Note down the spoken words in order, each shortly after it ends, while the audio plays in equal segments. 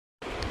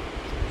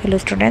Hello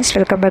students,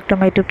 welcome back to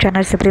my YouTube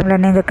channel Supreme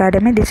Learning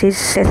Academy. This is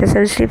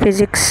SSLC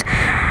Physics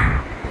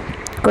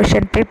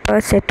question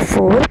paper set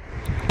 4.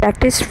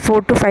 Practice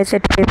 4 to 5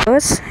 set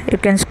papers. You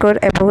can score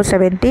above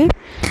 70.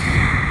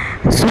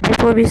 So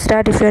before we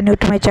start, if you are new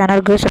to my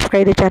channel, go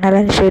subscribe the channel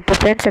and share to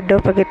friends, and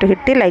don't forget to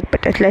hit the like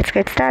button. Let's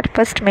get started.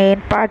 First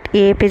main part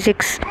A,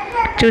 physics.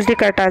 Choose the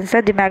correct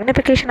answer. The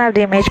magnification of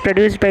the image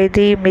produced by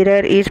the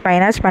mirror is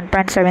minus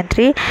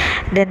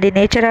 1.73. Then the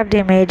nature of the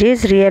image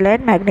is real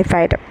and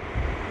magnified.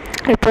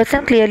 A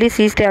person clearly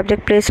sees the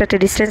object placed at a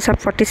distance of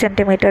 40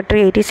 cm to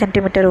 80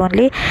 cm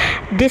only.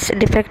 This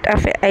defect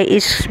of eye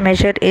is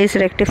measured is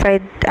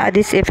rectified.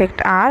 This effect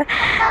are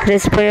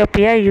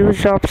presbyopia,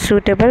 use of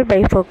suitable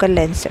bifocal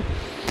lens.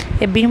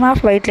 A beam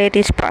of white light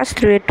is passed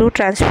through two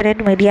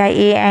transparent media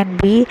A and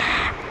B.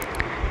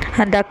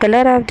 The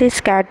color of the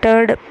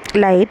scattered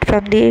light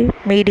from the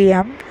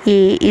medium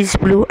A is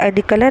blue and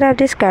the color of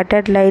the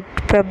scattered light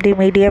from the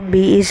medium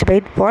B is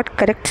white. What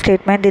correct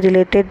statement is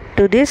related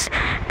to this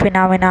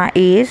phenomena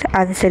is?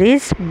 Answer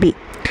is B.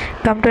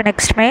 Come to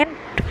next main.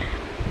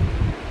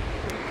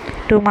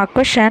 2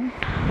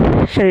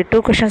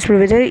 questions will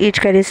be there. Each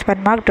carries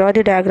 1 mark. Draw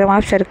the diagram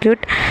of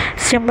circuit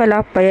symbol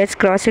of wires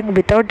crossing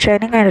without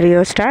joining and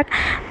rheostat.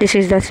 This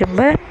is the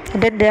symbol.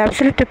 Then the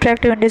absolute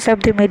refractive index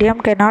of the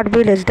medium cannot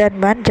be less than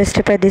 1.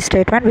 Justify this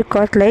statement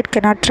because light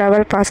cannot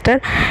travel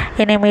faster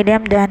in a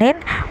medium than in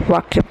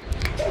vacuum.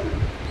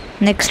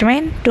 Next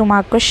main 2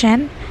 mark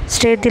question.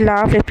 State the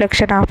law of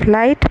reflection of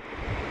light.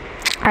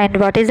 And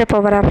what is the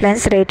power of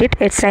lens? Rate it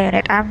SI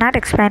unit. I am not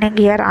explaining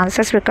here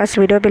answers because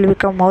video will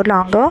become more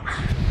longer.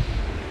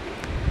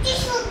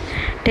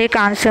 Take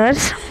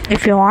answers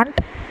if you want.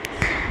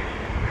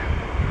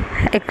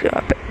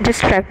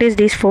 Just practice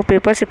these 4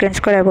 papers. You can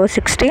score above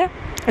 60.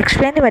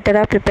 Explain the method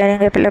of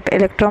preparing an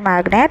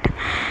electromagnet.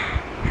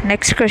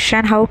 Next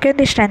question. How can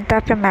the strength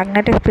of a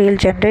magnetic field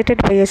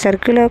generated by a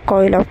circular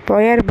coil of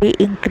wire be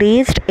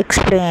increased?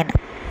 Explain.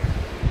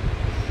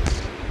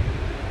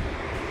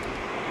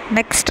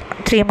 Next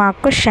 3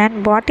 mark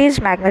question. What is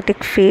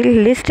magnetic field?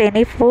 List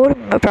any 4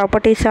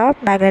 properties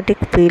of magnetic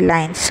field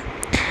lines.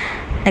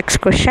 Next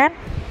question.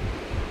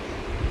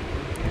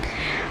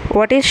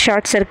 What is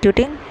short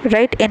circuiting?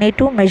 Write any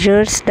 2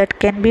 measures that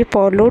can be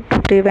followed to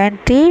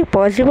prevent the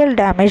possible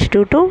damage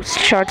due to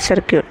short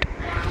circuit.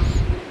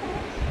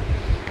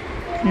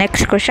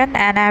 Next question.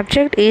 An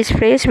object is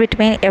placed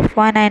between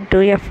F1 and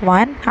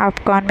 2F1 of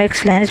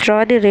convex lens.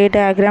 Draw the ray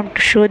diagram to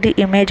show the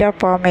image of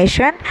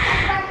formation.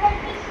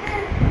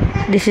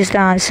 This is the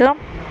answer.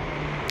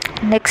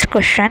 Next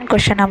question.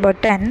 Question number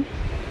 10.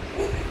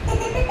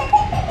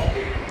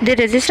 The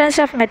resistance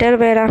of metal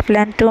wire of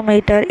length 2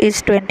 meter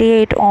is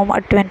 28 ohm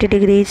at 20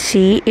 degrees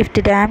C. If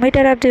the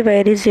diameter of the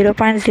wire is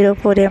 0.04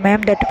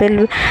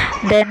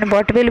 mm, then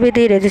what will be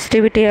the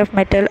resistivity of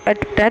metal at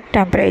that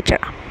temperature?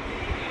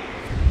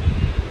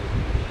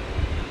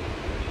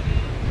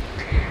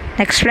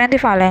 Explain the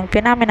following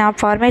phenomena: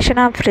 formation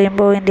of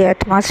rainbow in the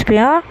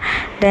atmosphere,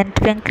 then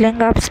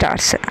twinkling of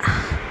stars.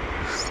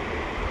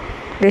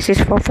 This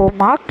is for 4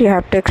 mark. You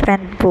have to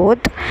explain both.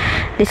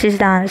 This is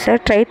the answer.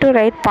 Try to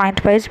write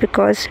point wise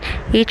because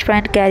each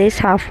point carries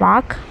half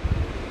mark.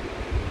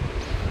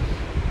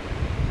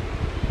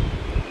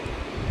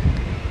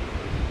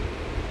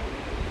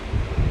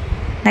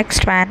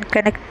 Next one.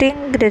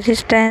 Connecting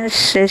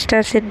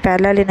resistors in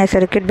parallel in a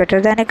circuit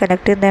better than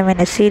connecting them in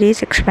a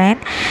series. Explain.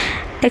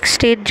 Next,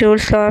 state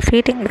Joule's law of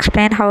heating.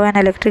 Explain how an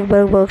electric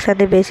bulb works on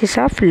the basis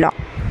of law.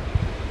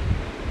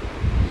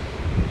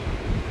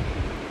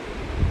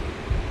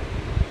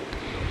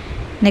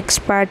 Next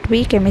part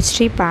B,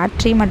 chemistry part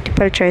 3,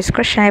 multiple choice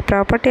question. A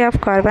property of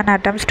carbon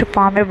atoms to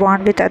form a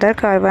bond with other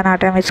carbon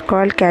atom is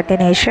called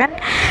catenation.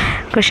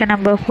 Question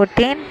number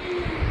 14.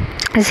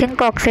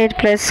 Zinc oxide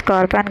plus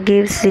carbon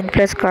gives zinc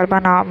plus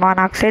carbon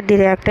monoxide. The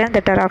reactant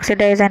that are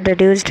oxidized and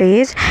reduced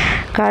is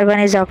carbon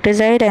is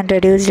oxidized and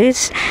reduced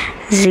is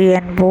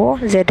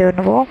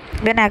ZNO.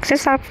 When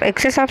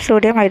excess of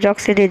sodium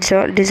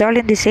hydroxide dissolved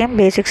in the same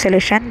basic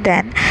solution,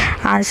 then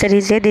answer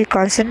is A. The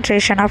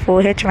concentration of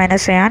OH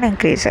minus ion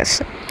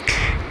increases.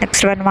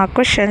 Next 1 mark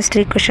questions.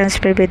 3 questions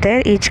will be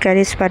there. Each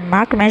carries 1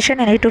 mark. Mention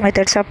any 2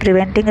 methods of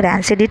preventing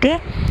rancidity.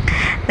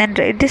 Then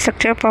write the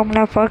structure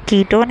formula for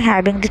ketone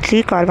having the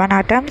 3 carbon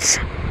atoms.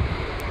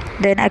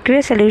 Then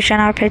aqueous solution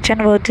of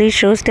HNO3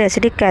 shows the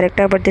acidic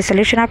character, but the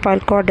solution of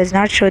alcohol does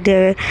not show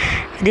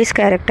this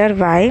character.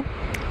 Why?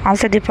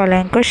 Answer the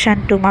following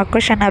question. 2 mark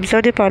question.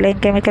 Observe the following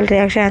chemical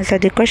reaction. Answer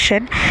the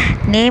question.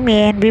 Name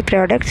A and B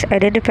products.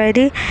 Identify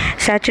the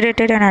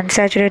saturated and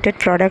unsaturated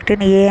product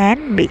in A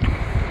and B.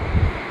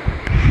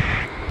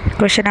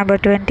 Question number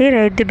 20.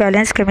 Write the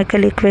balanced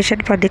chemical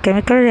equation for the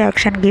chemical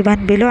reaction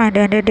given below and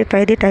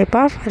identify the type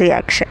of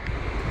reaction.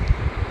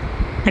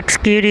 Next,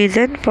 key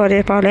reason for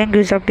the following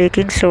use of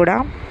baking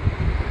soda.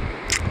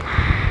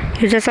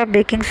 Uses of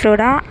baking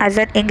soda as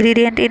an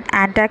ingredient in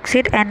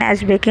antacid and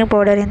as baking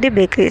powder in the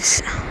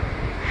bakeries.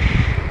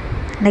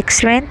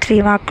 Next one,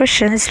 3 mark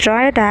questions.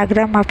 Draw a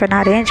diagram of an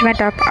arrangement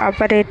of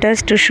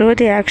operators to show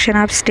the action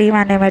of steam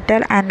on a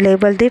metal and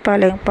label the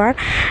following part: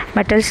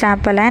 metal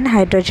sample and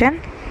hydrogen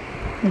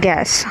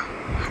gas.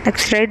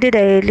 Next, write the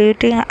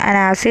diluting an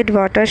acid.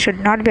 Water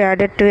should not be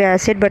added to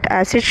acid, but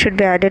acid should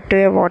be added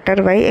to a water.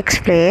 Why?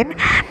 Explain.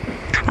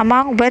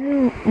 Among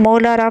 1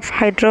 molar of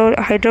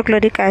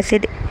hydrochloric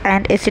acid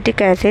and acetic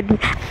acid,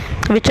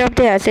 which of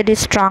the acid is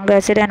strong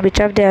acid and which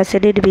of the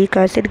acid is weak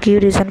acid?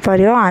 Give reason for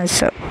your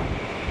answer.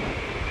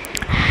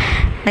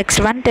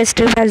 Next one, test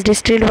tube has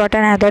distilled water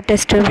and other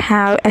test tube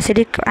have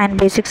acidic and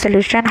basic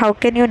solution. How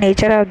can you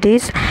nature of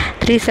these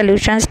 3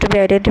 solutions to be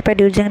identified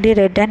using the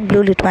red and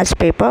blue litmus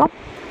paper?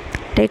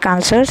 Take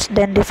answers.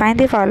 Then define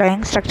the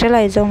following: structural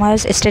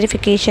isomers,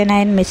 esterification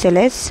and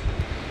miscellaneous.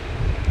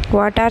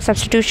 What are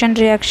substitution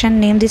reaction?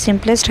 Name the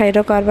simplest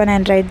hydrocarbon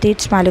and write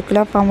its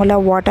molecular formula.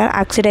 Water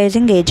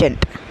oxidizing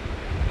agent.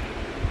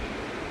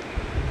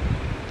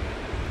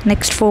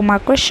 Next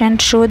 4-mark question.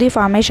 Show the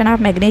formation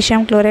of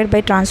magnesium chloride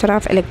by transfer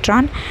of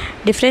electron.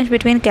 Difference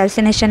between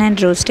calcination and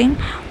roasting.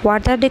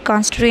 What are the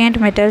constituent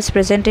metals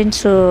present in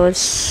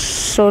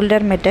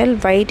solder metal?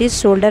 Why it is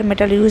solder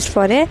metal used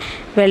for a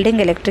welding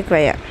electric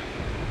wire?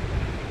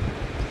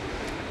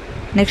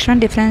 Next one,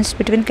 difference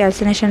between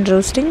calcination and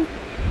roasting.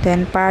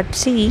 Then part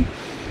C,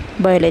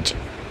 biology.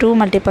 2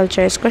 multiple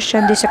choice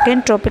question. The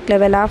second trophic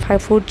level of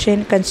food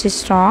chain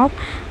consists of.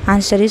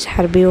 Answer is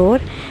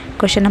herbivore.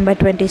 Question number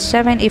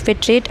 27. If a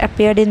trait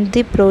appeared in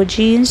the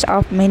progenes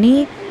of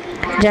many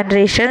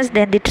generations,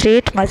 then the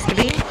trait must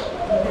be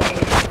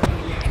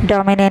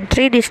dominant.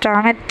 The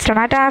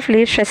stomata of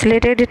leaves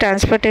facilitate the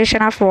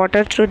transportation of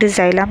water through the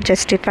xylem.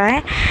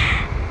 Justify.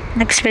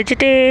 Next,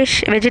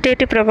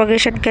 vegetative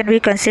propagation can be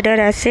considered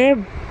as a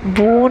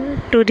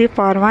boon to the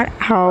farmer.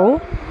 How?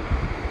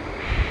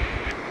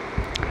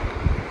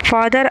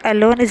 Father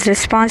alone is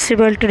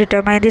responsible to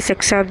determine the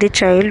sex of the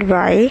child.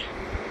 Why?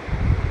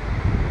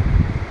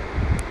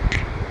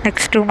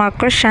 Next 2-mark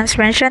questions.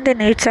 Mention the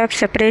needs of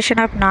separation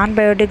of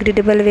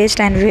non-biodegradable waste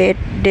and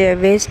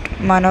waste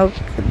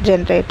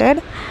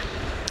monogenerated.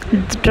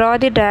 Draw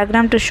the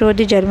diagram to show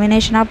the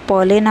germination of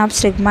pollen of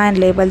stigma and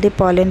label the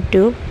pollen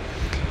tube.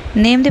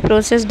 Name the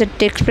process that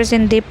takes place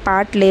in the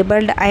part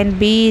labeled, and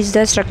B is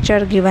the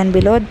structure given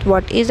below.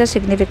 What is the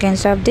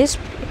significance of this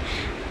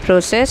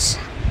process?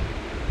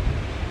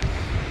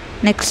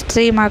 Next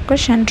 3-mark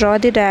question. Draw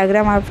the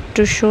diagram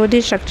to show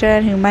the structure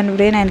of human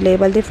brain and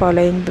label the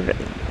following.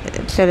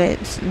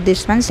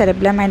 This one,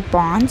 cerebellum and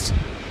pons.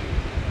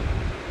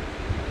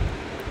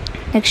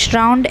 Next,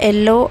 round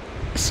yellow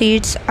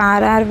seeds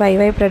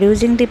RRYY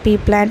producing the pea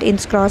plant in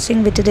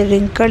crossing with the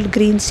wrinkled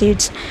green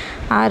seeds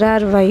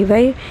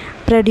RRYY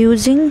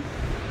producing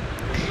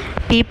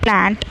pea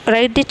plant.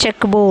 Write the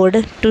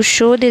checkboard to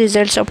show the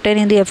results obtained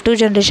in the F2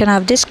 generation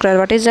of this crop.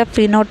 What is the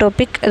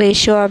phenotypic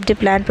ratio of the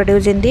plant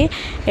produced in the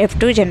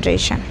F2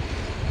 generation?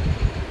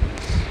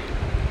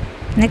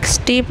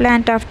 Next, tea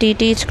plant of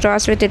TT is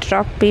crossed with a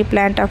drop pea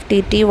plant of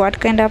TT.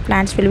 What kind of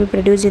plants will be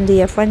produced in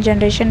the F1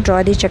 generation?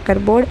 Draw the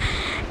checkerboard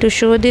to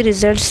show the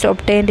results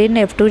obtained in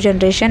F2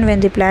 generation when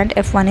the plant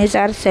F1 is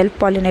are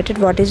self-pollinated.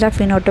 What is the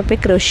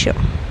phenotypic ratio?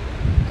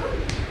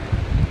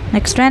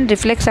 Next one,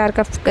 reflex arc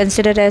of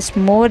considered as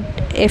more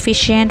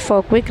efficient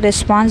for quick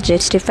response.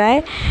 Justify.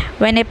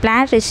 When a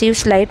plant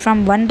receives light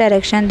from one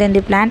direction, then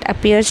the plant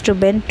appears to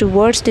bend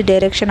towards the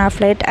direction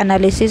of light.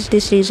 Analysis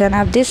this reason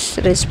of this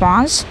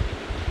response.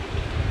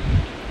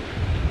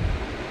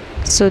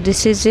 So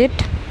this is it.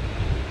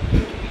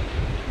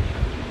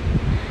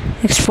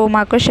 Next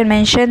 4-mark question.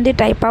 Mention the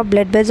type of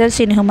blood vessels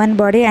in human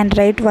body and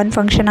write one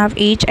function of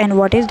each and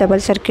what is double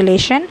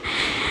circulation.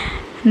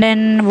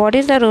 Then what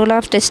is the role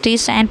of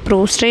testes and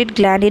prostate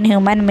gland in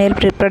human male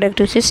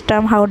reproductive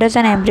system? How does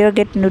an embryo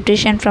get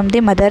nutrition from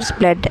the mother's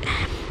blood?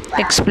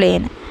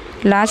 Explain.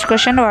 Last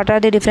question. What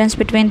are the difference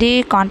between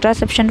the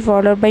contraception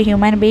followed by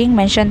human being?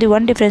 Mention the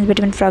one difference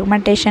between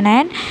fragmentation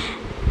and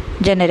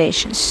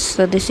generations.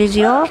 So this is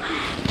your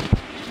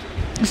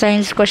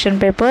science question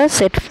paper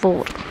set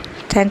 4.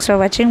 Thanks for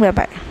watching. Bye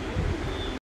bye.